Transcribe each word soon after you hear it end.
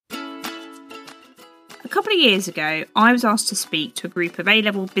A couple of years ago, I was asked to speak to a group of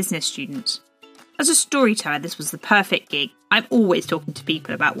A-level business students. As a storyteller, this was the perfect gig. I'm always talking to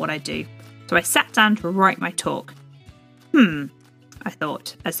people about what I do. So I sat down to write my talk. I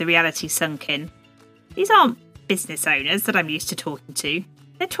thought, as the reality sunk in. These aren't business owners that I'm used to talking to.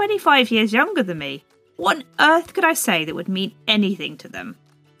 They're 25 years younger than me. What on earth could I say that would mean anything to them?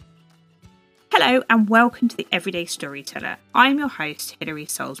 Hello and welcome to the Everyday Storyteller. I'm your host, Hilary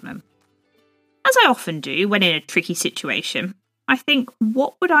Salzman. As I often do when in a tricky situation, I think,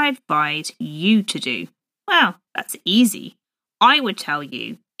 what would I advise you to do? Well, that's easy. I would tell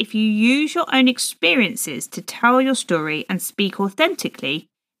you, if you use your own experiences to tell your story and speak authentically,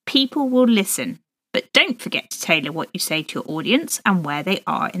 people will listen. But don't forget to tailor what you say to your audience and where they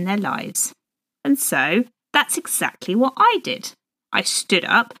are in their lives. And so, that's exactly what I did. I stood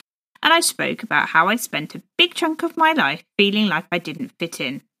up and I spoke about how I spent a big chunk of my life feeling like I didn't fit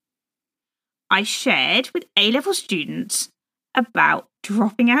in. I shared with A-level students about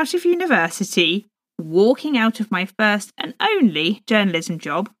dropping out of university, walking out of my first and only journalism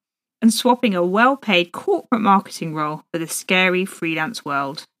job, and swapping a well-paid corporate marketing role for the scary freelance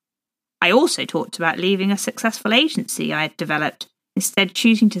world. I also talked about leaving a successful agency I had developed, instead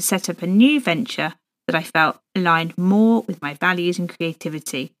choosing to set up a new venture that I felt aligned more with my values and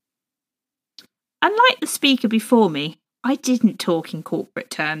creativity. Unlike the speaker before me, I didn't talk in corporate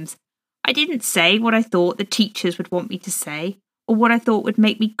terms. I didn't say what I thought the teachers would want me to say, or what I thought would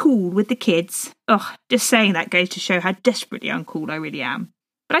make me cool with the kids. Just saying that goes to show how desperately uncool I really am.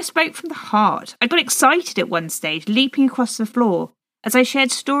 But I spoke from the heart. I got excited at one stage, leaping across the floor, as I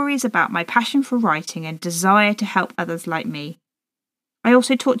shared stories about my passion for writing and desire to help others like me. I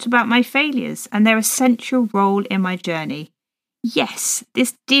also talked about my failures and their essential role in my journey. Yes,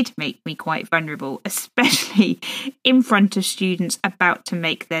 this did make me quite vulnerable, especially in front of students about to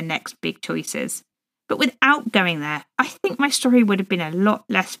make their next big choices. But without going there, I think my story would have been a lot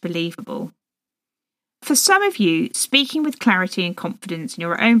less believable. For some of you, speaking with clarity and confidence in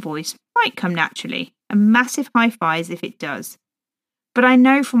your own voice might come naturally, and massive high fives if it does. But I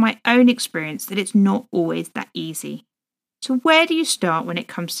know from my own experience that it's not always that easy. So where do you start when it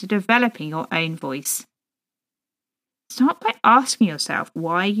comes to developing your own voice? Start by asking yourself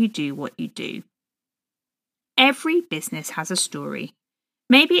why you do what you do. Every business has a story.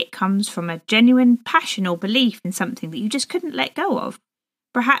 Maybe it comes from a genuine passion or belief in something that you just couldn't let go of.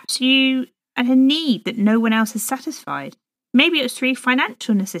 Perhaps you had a need that no one else has satisfied. Maybe it was through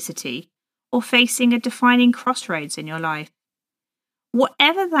financial necessity or facing a defining crossroads in your life.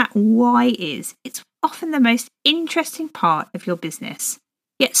 Whatever that why is, it's often the most interesting part of your business.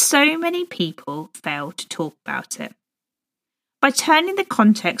 Yet so many people fail to talk about it. By turning the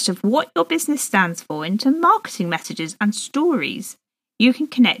context of what your business stands for into marketing messages and stories, you can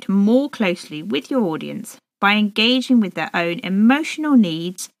connect more closely with your audience by engaging with their own emotional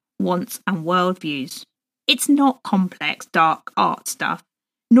needs, wants, and worldviews. It's not complex, dark art stuff,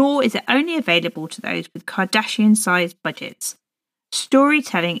 nor is it only available to those with Kardashian-sized budgets.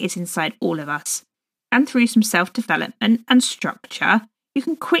 Storytelling is inside all of us, and through some self-development and structure, you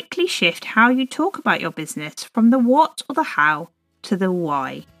can quickly shift how you talk about your business from the what or the how to the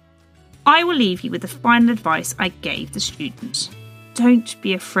why. I will leave you with the final advice I gave the students. Don't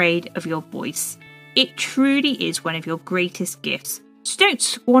be afraid of your voice. It truly is one of your greatest gifts, so don't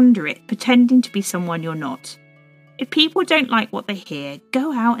squander it pretending to be someone you're not. If people don't like what they hear,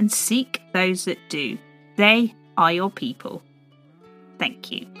 go out and seek those that do. They are your people.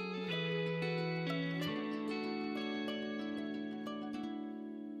 Thank you.